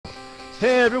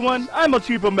Hey everyone, I'm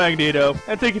elcheapomagneto,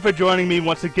 and thank you for joining me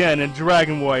once again in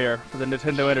Dragon Warrior for the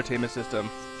Nintendo Entertainment System.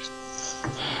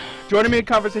 Joining me in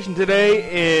conversation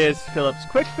today is Philip's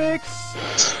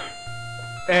Quickfix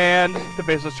and the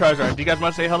Faceless Charizard. Do you guys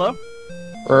want to say hello?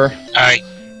 Hi.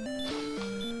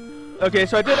 Okay,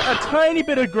 so I did a tiny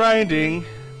bit of grinding,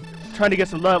 trying to get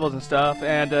some levels and stuff,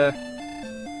 and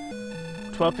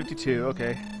 1252,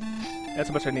 okay. That's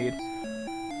how much I need.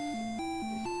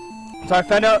 So I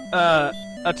found out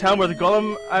a town where the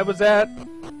golem I was at,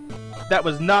 that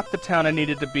was not the town I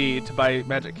needed to be to buy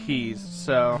magic keys,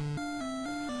 so...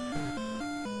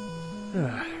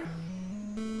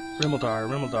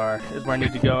 Rimuldar is where I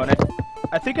need to go, and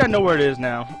I think I know where it is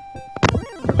now. I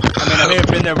mean, I may have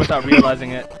been there without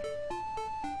realizing it.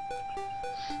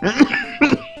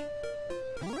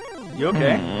 You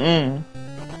okay?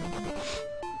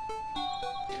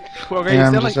 Well, okay, Yeah,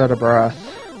 I'm you just like... out of breath.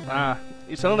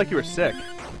 You sounded like you were sick.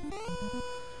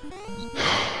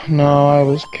 No, I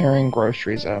was carrying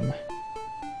groceries in.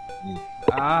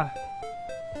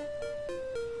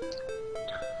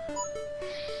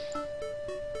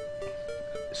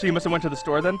 So you must have went to the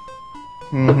store then?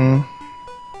 Mm-hmm.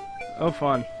 Oh,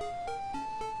 fun.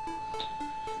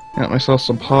 Got myself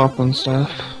some pop and stuff.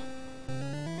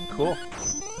 Cool.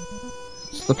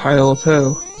 It's the pile of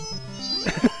poo.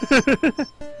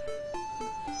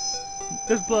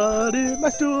 There's blood in my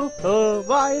stool. Oh,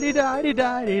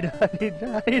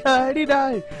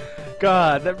 why-dee-die-dee-die-dee-die-dee-die-dee-die.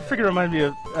 God, that freaking reminds me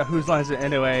of Whose Line Is It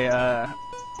Anyway?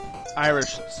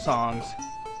 Irish songs.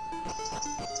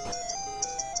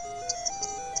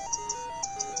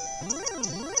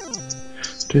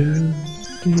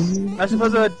 I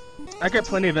suppose I got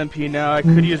plenty of MP now. I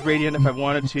could use Radiant if I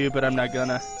wanted to, but I'm not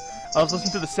gonna. I was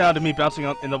listening to the sound of me bouncing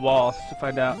in the wall to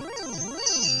find out.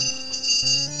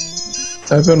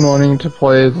 I've been wanting to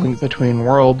play Link Between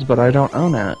Worlds, but I don't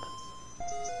own it.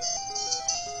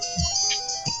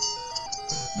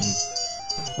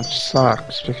 Which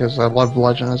sucks, because I love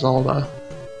Legend of Zelda.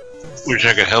 Wish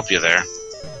I could help you there.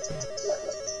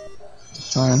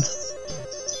 Fine.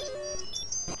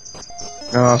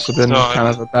 I've also been in kind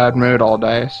of a bad mood all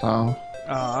day, so...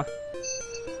 Well,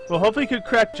 hopefully you could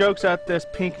crack jokes at this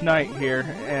Pink Knight here,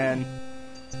 and...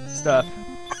 stuff.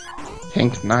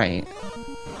 Pink Knight?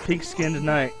 Pink-skinned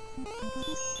knight.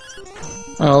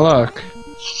 Oh, look.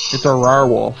 It's a rar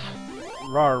wolf.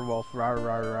 Rar wolf, rar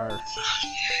rar rar.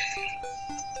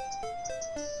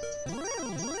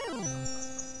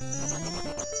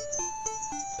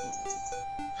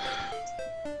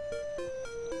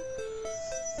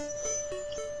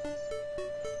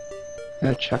 I'm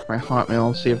gonna check my Hotmail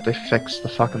and see if they fixed the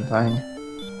fucking thing.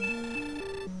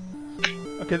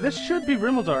 Okay, this should be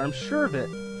Rimuldar, I'm sure of it.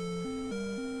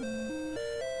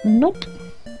 Nope.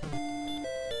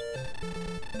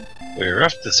 We're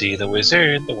off to see the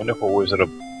wizard, the wonderful wizard of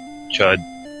Chud.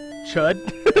 Chud?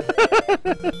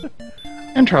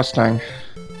 Interesting.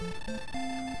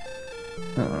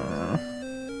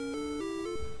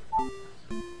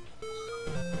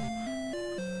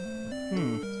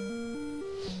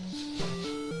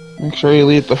 Make sure you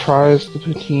leave the fries, the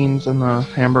poutines, and the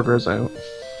hamburgers out.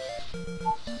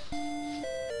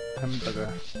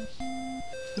 Hamburger.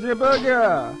 The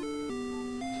burger!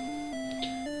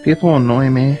 People annoy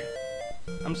me.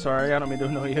 I'm sorry, I don't mean to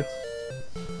annoy you.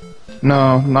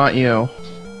 No, not you.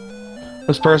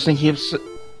 This person keeps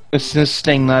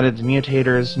insisting that its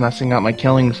mutator is messing up my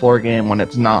killing floor game when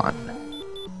it's not.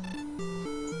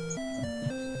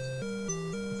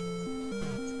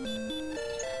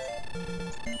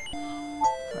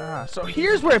 So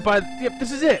here's where I buy... Yep,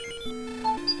 this is it!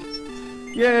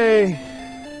 Yay!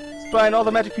 Buying all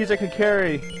the magic keys I can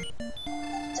carry.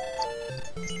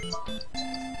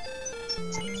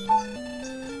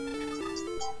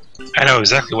 I know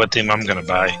exactly what theme I'm gonna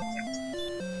buy.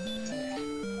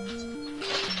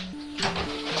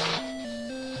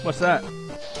 What's that?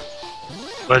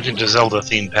 Legend of Zelda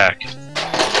theme pack.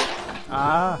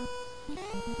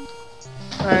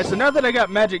 Alright, so now that I got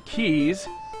magic keys...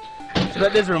 So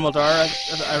that is Rimuldar,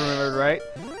 I remembered right.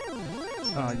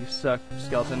 Oh, you suck,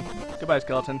 skeleton. Goodbye,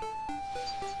 skeleton.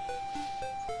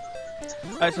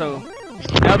 Alright, so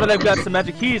now that I've got some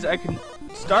magic keys, I can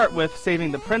start with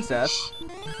saving the princess.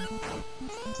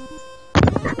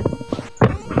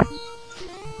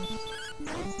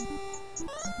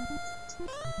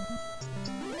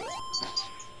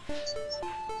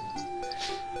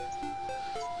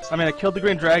 I mean, I killed the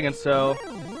green dragon, so...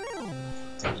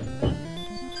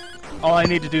 all I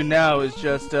need to do now is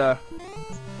just, You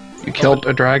killed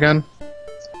a dragon?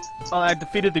 Well, I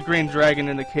defeated the green dragon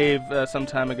in the cave some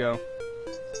time ago.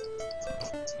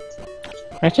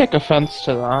 I take offense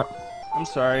to that. I'm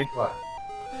sorry. What?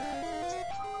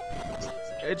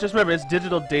 Just remember, it's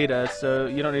digital data, so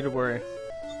you don't need to worry.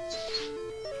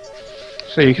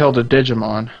 So you killed a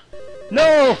Digimon.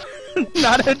 No!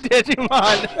 Not a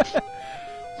Digimon!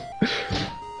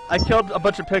 I killed a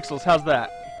bunch of pixels, how's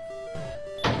that?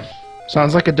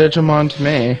 Sounds like a Digimon to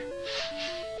me.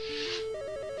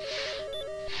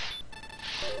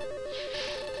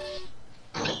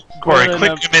 Corey,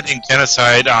 quit committing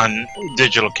genocide on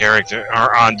digital character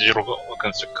or on digital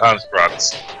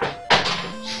constructs.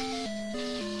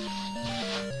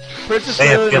 Princess They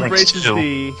have Rose feelings embraces too.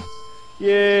 thee.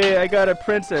 Yay, I got a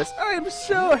princess. I'm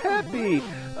so happy.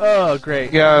 Oh,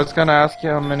 great. Yeah, I was gonna ask you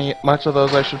how much of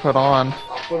those I should put on.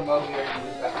 I'll put them over here and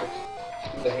you just have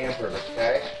to do the hamburger,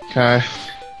 okay? Okay.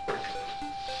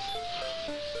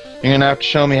 You're gonna have to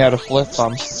show me how to flip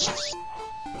them.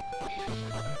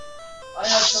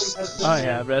 I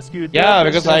have rescued. Yeah, the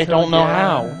because I princess, don't know yeah.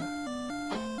 how.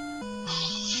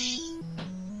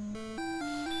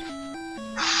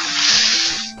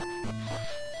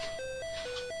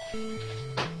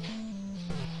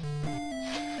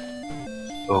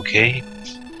 Okay.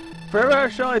 Forever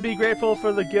shall I be grateful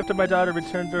for the gift of my daughter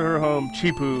returned to her home.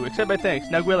 Cheapoo. Accept my thanks.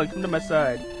 Now, Gwilyn, come to my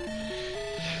side.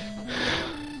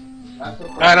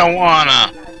 I don't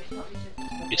wanna.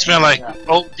 You smell like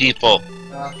old people.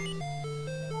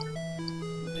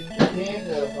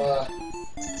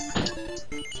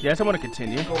 Yes, I want to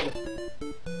continue.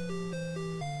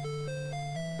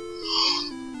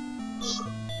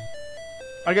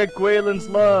 I got Gwilyn's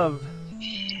love.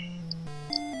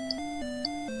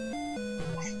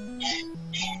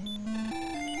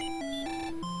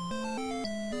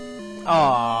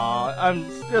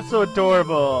 Aww, that's so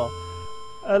adorable.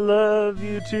 I love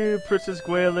you too, Princess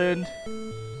Gwilyn.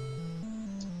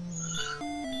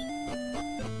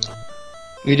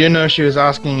 You do know she was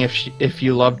asking if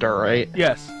you loved her, right?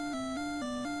 Yes.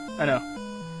 I know.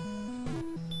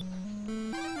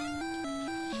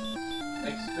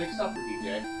 Big supper,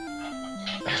 DJ.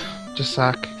 Just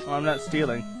a sec. Oh, I'm not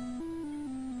stealing.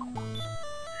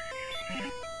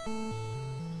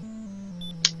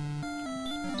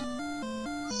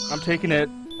 I'm taking it.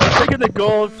 I'm taking the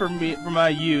gold for my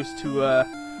use to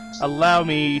allow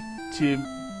me to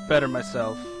better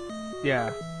myself.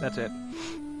 Yeah, that's it.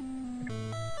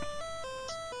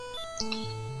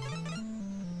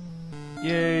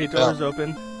 Yay, doors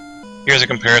open. Here's a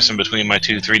comparison between my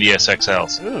two 3DS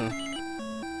XLs. Ooh.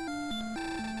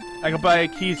 I can buy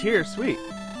keys here, sweet.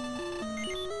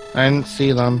 I didn't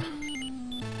see them.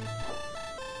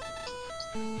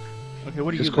 Okay,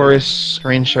 what do you Because do? Corey's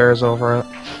screen shares over it.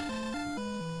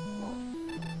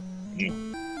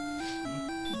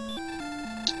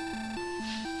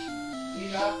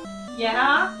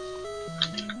 Yeah?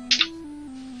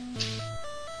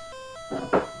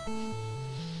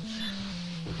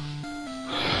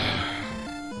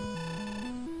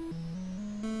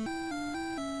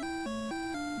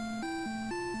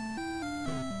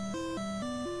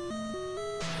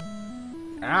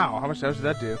 Ow, how much damage did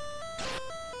that do?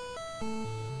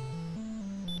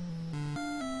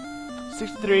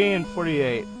 63 and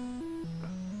 48.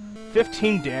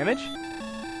 15 damage?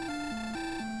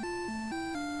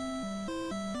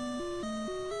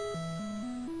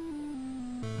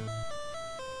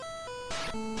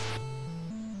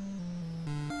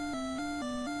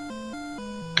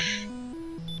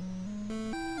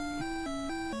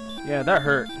 Yeah, that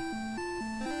hurt.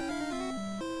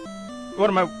 What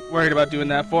am I worried about doing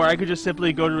that for? I could just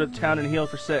simply go to the town and heal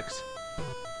for 6.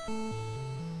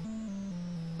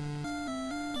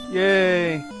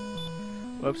 Yay!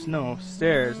 Whoops, no.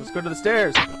 Stairs. Let's go to the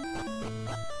stairs!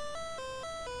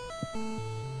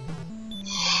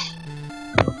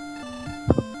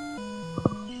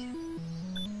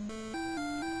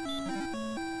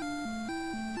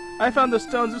 I found the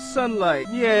stones of sunlight!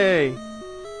 Yay!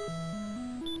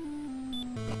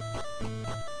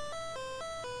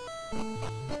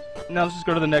 Now let's just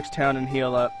go to the next town and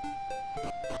heal up.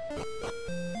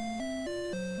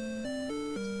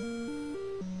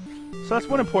 So that's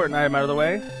one important item out of the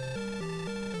way.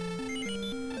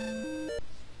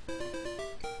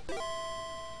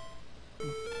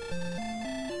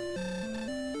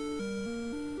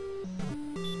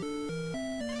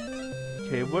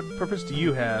 Okay, what purpose do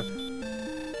you have?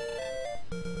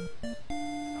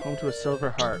 Home to a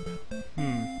silver harp.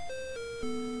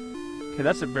 Okay,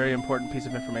 that's a very important piece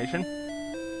of information.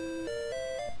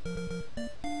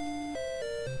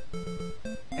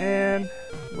 And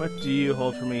what do you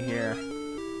hold for me here?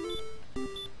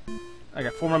 I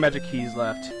got 4 more magic keys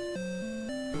left.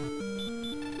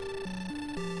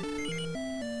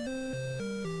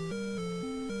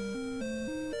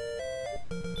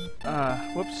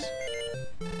 Whoops.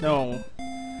 No.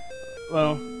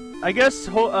 Well, I guess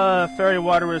fairy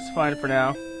water is fine for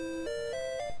now.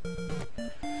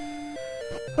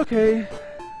 Okay.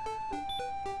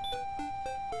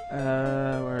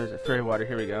 Where is it? Fairy water,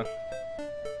 here we go.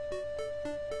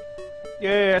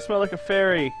 Yay, I smell like a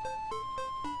fairy!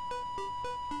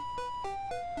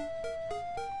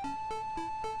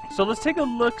 So let's take a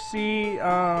look-see,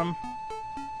 at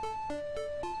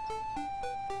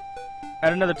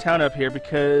another town up here,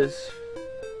 because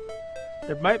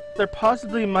there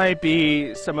possibly might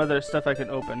be some other stuff I can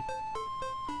open.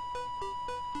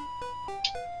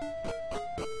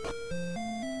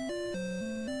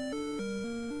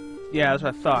 Yeah, that's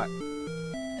what I thought.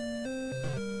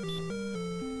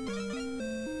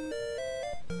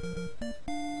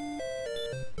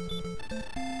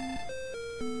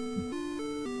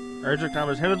 Urgent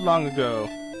was hindered long ago.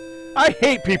 I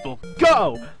hate people!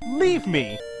 Go! Leave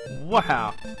me!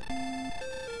 Wow.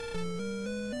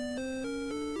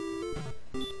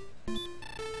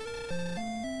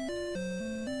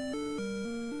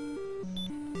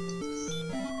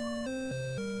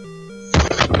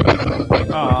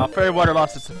 Aw, fairy water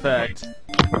lost its effect.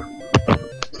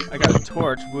 I got a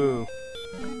torch, woo.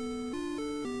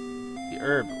 The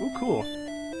herb, ooh, cool.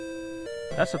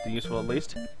 That's something useful at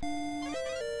least.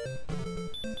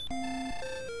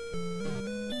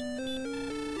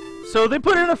 So they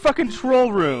put it in a fucking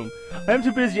troll room. I'm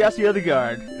too busy to ask the other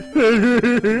guard.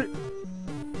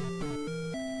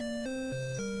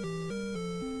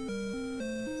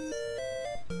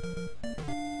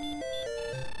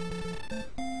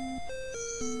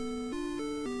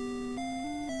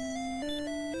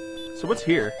 So what's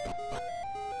here?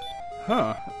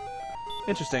 Huh.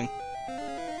 Interesting.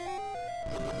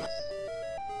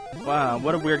 Wow,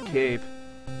 what a weird cave.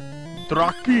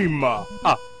 Drakima!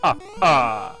 Ah, ah,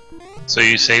 ah! So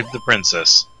you saved the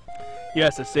princess.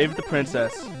 Yes, I saved the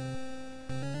princess.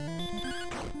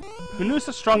 Who knew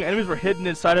such strong enemies were hidden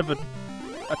inside of a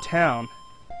town?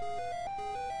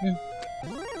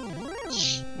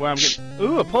 Well, I'm getting...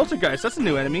 Ooh, a poltergeist! That's a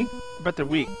new enemy. I bet they're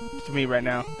weak to me right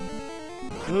now.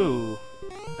 Ooh.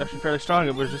 Actually fairly strong,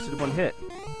 it was just one hit.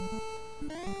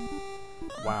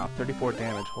 Wow, 34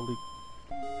 damage. Holy...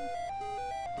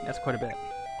 That's quite a bit.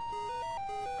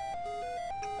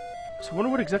 So I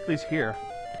wonder what exactly is here.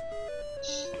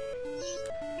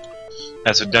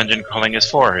 That's what dungeon crawling is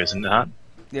for, isn't it?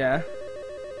 Yeah.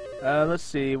 Let's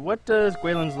see. What does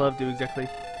Gwaelin's love do exactly?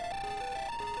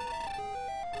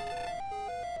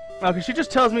 Okay, she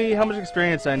just tells me how much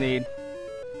experience I need.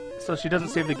 So she doesn't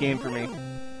save the game for me.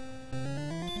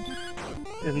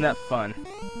 Isn't that fun?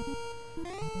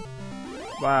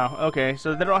 Wow, okay,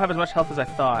 so they don't have as much health as I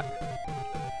thought.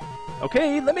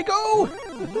 Okay, let me go!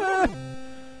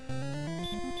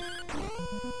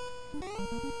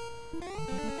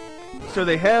 So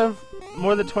they have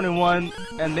more than 21,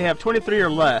 and they have 23 or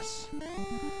less.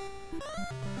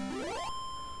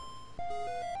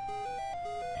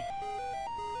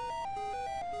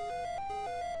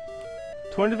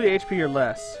 $23 HP or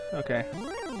less. Okay.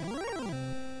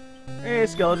 Hey,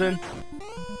 skeleton.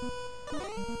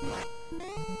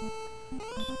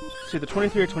 See, the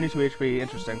 23 or 22 HP.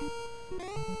 Interesting.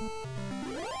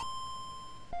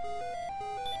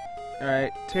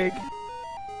 Alright, take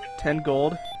 10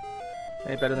 gold.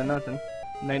 Hey, better than nothing.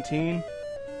 19.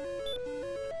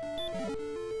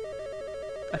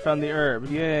 I found the herb.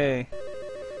 Yay.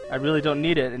 I really don't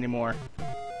need it anymore.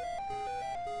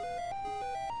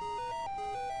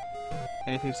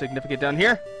 Anything significant down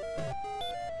here?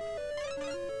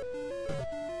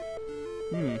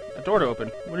 A door to open.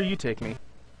 Where do you take me?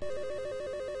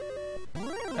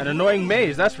 An annoying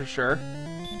maze, that's for sure.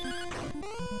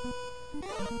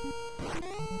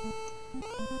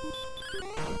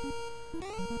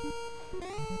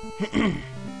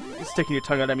 Sticking your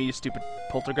tongue out at me, you stupid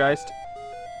poltergeist.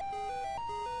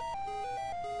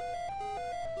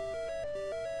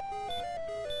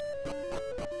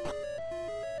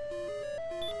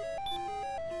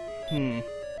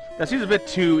 That seems a bit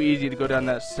too easy to go down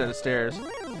that set of stairs.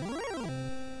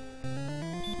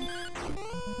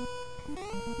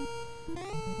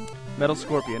 Metal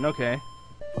Scorpion, okay.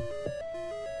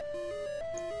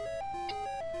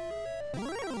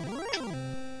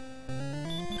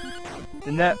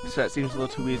 And that set seems a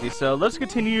little too easy, so let's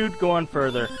continue to go on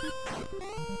further.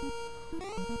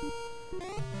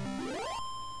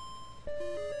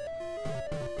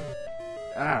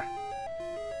 Ah.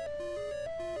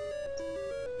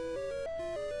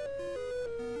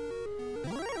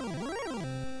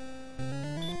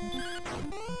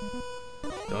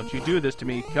 Don't you do this to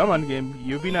me. Come on, game.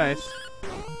 You be nice.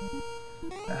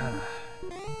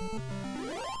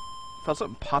 Felt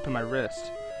something pop in my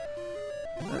wrist.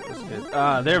 That was good.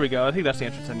 Ah, there we go. I think that's the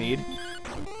entrance I need.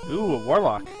 Ooh, a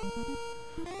warlock.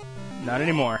 Not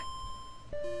anymore.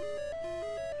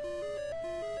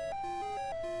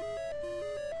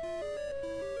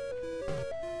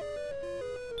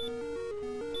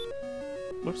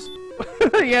 Whoops.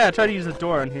 Yeah, I tried to use the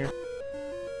door in here.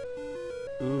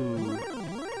 Ooh.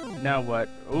 Now what?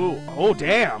 Ooh. Oh,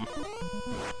 damn.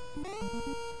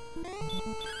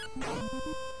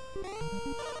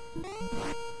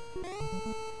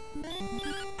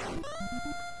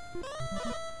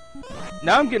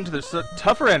 Now I'm getting to the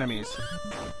tougher enemies.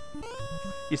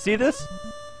 You see this?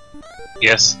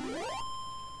 Yes.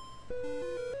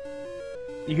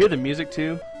 You hear the music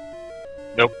too?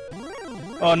 Nope.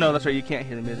 Oh no, that's right, you can't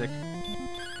hear the music.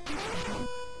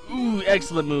 Ooh,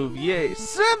 excellent move, yay.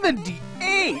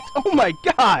 78! Oh my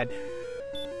god!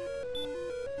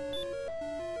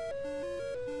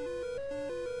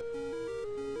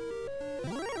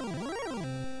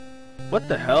 What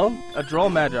the hell? A droll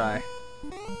magi.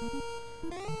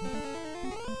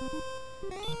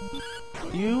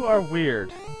 You are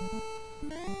weird.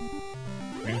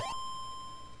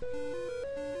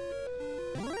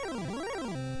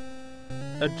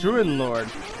 A Druid Lord.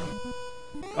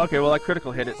 Okay, well I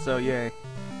critical hit it, so yay.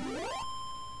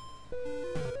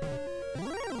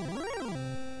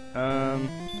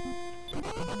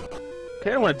 Okay,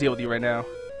 I don't want to deal with you right now.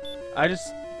 I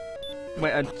just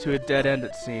went to a dead end,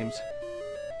 it seems.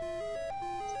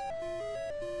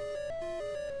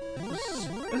 This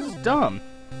is dumb.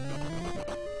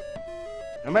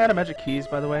 Am I out of magic keys,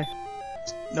 by the way?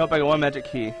 Nope, I got one magic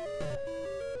key.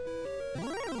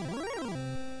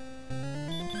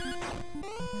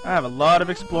 I have a lot of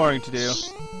exploring to do.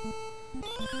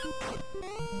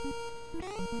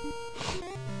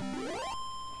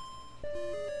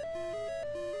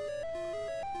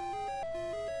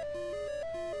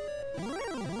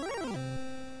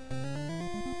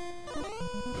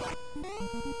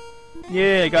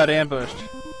 Yeah, I got ambushed.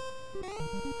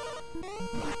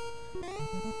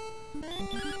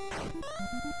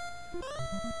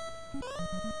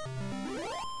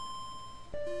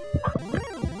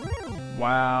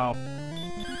 Wow.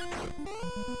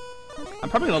 I'm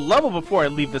probably gonna level before I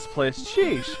leave this place.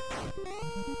 Sheesh.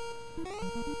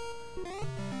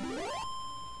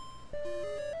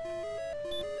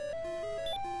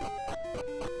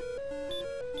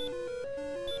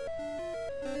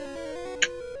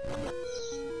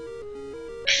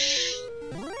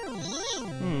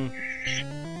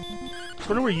 Just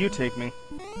wonder where you take me.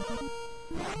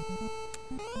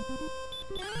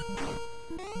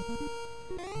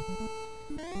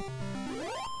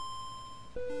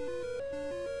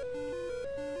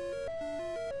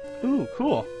 Ooh,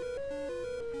 cool.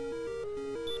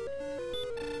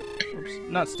 Oops,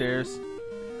 not stairs.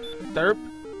 Derp.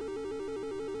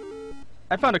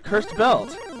 I found a cursed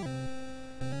belt.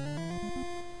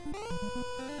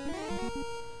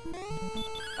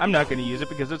 I'm not gonna use it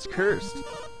because it's cursed.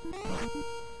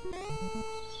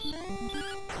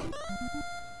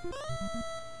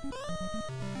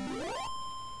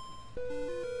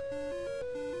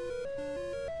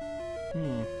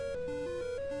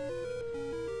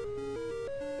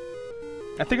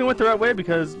 I think I went the right way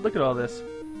because look at all this.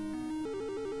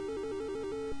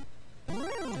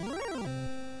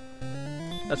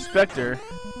 A specter.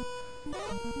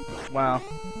 Wow.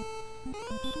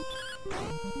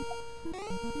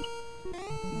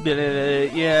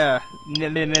 Yeah.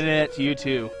 It's you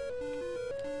too.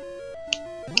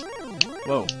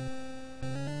 Whoa.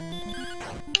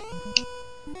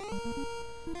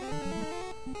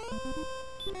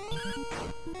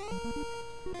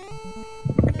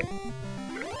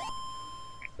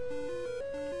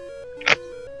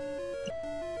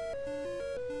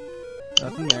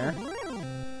 Nothing there.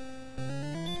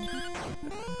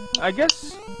 I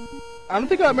guess I don't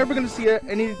think I'm ever going to see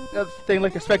anything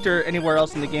like a specter anywhere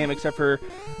else in the game except for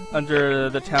under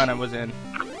the town I was in.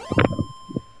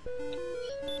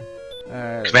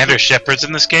 Commander Shepard's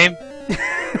in this game?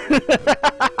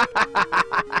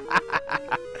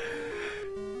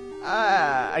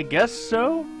 I guess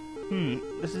so.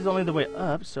 This is only the way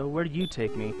up, so where do you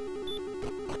take me?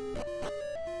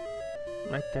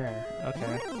 Right there.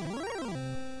 Okay.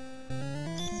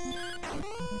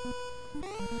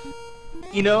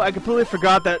 You know, I completely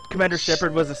forgot that Commander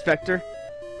Shepard was a Spectre.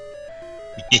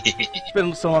 It's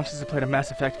been so long since I played a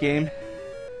Mass Effect game.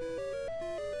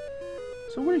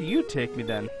 So where do you take me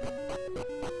then?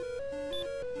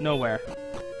 Nowhere.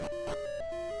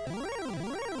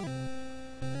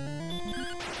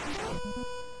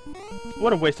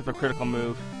 What a waste of a critical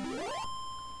move.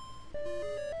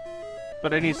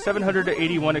 But I need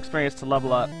 781 experience to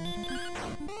level up.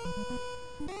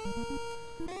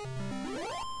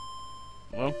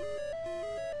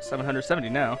 770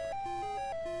 now.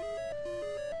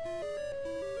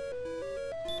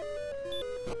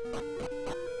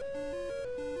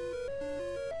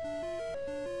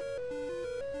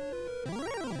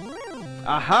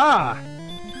 Aha!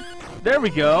 There we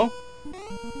go.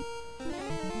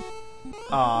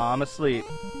 Aw, I'm asleep.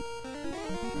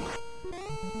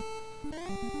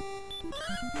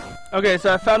 Okay,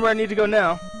 so I found where I need to go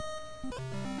now.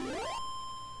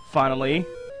 Finally.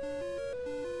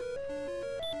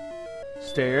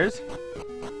 Stairs.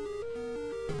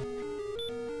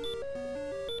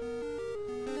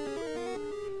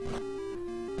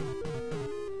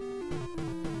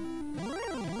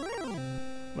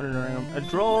 A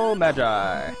droll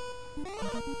magi.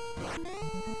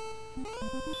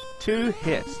 2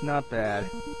 hits, not bad.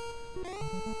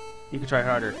 You can try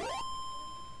harder.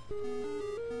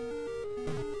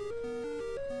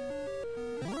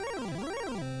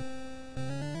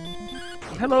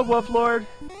 Hello, Wolf Lord.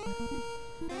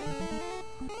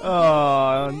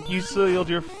 Oh, you sealed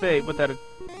your fate with that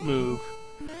move.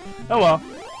 Oh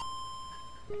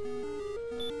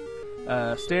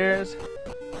well. Stairs.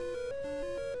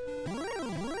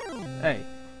 Hey.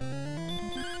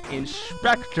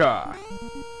 Inspector.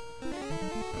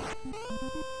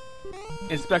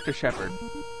 Inspector Shepard.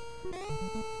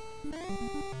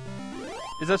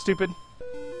 Is that stupid?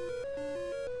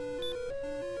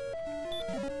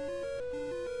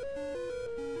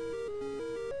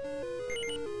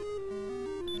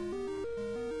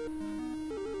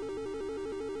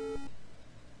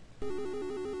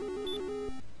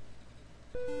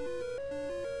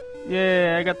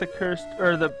 Yeah, I got the cursed,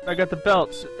 I got the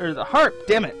belts, or the harp,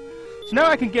 damn it. So now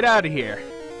I can get out of here.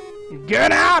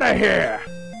 Get out of here!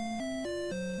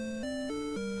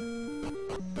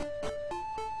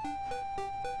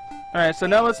 Alright, so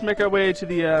now let's make our way to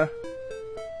the,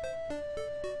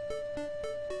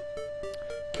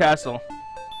 castle.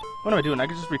 What am I doing? I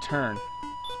can just return.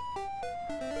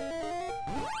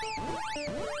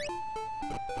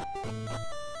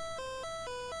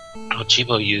 Oh,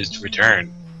 Cheapo used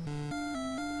return.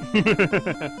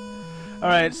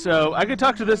 Alright, so I can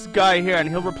talk to this guy here and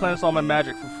he'll replenish all my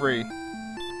magic for free.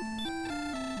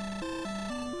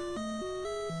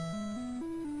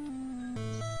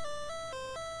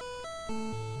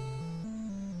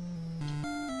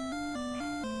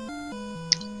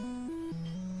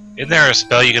 Isn't there a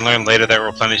spell you can learn later that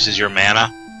replenishes your mana?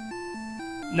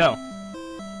 No.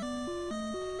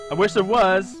 I wish there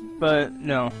was, but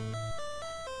no.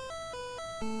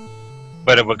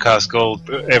 But it would cost gold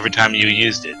every time you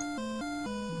used it.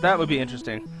 That would be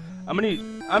interesting. I'm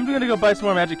gonna go buy some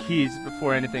more magic keys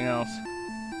before anything else.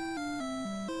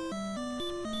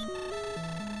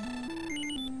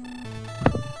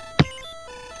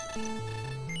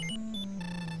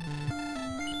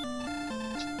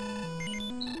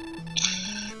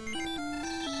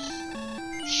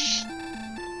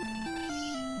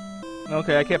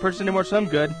 Okay, I can't purchase any more, so I'm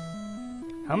good.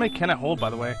 How many can I hold, by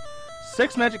the way?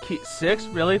 6 magic keys. 6?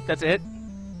 Really? That's it?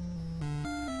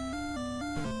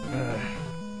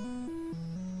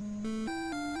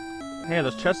 Hey,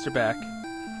 those chests are back.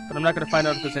 But I'm not going to find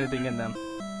out if there's anything in them.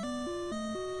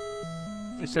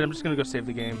 Instead, I'm just going to go save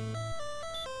the game.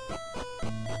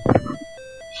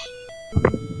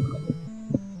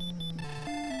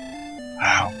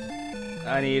 Wow.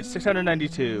 I need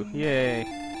 692.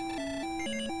 Yay.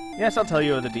 Yes, I'll tell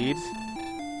you of the deeds.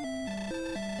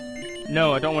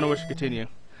 No, I don't want to wish to continue.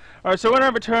 Alright, so when I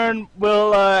return,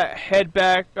 we'll head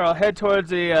back, or I'll head towards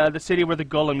the city where the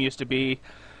golem used to be,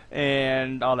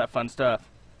 and all that fun stuff.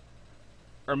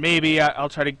 Or maybe I'll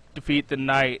try to defeat the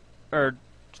knight, or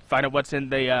find out what's in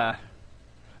the,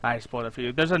 I spoiled it for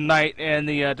you. There's a knight in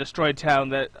the destroyed town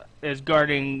that is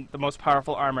guarding the most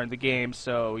powerful armor in the game,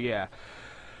 so yeah.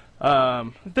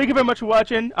 Thank you very much for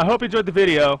watching. I hope you enjoyed the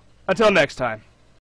video. Until next time.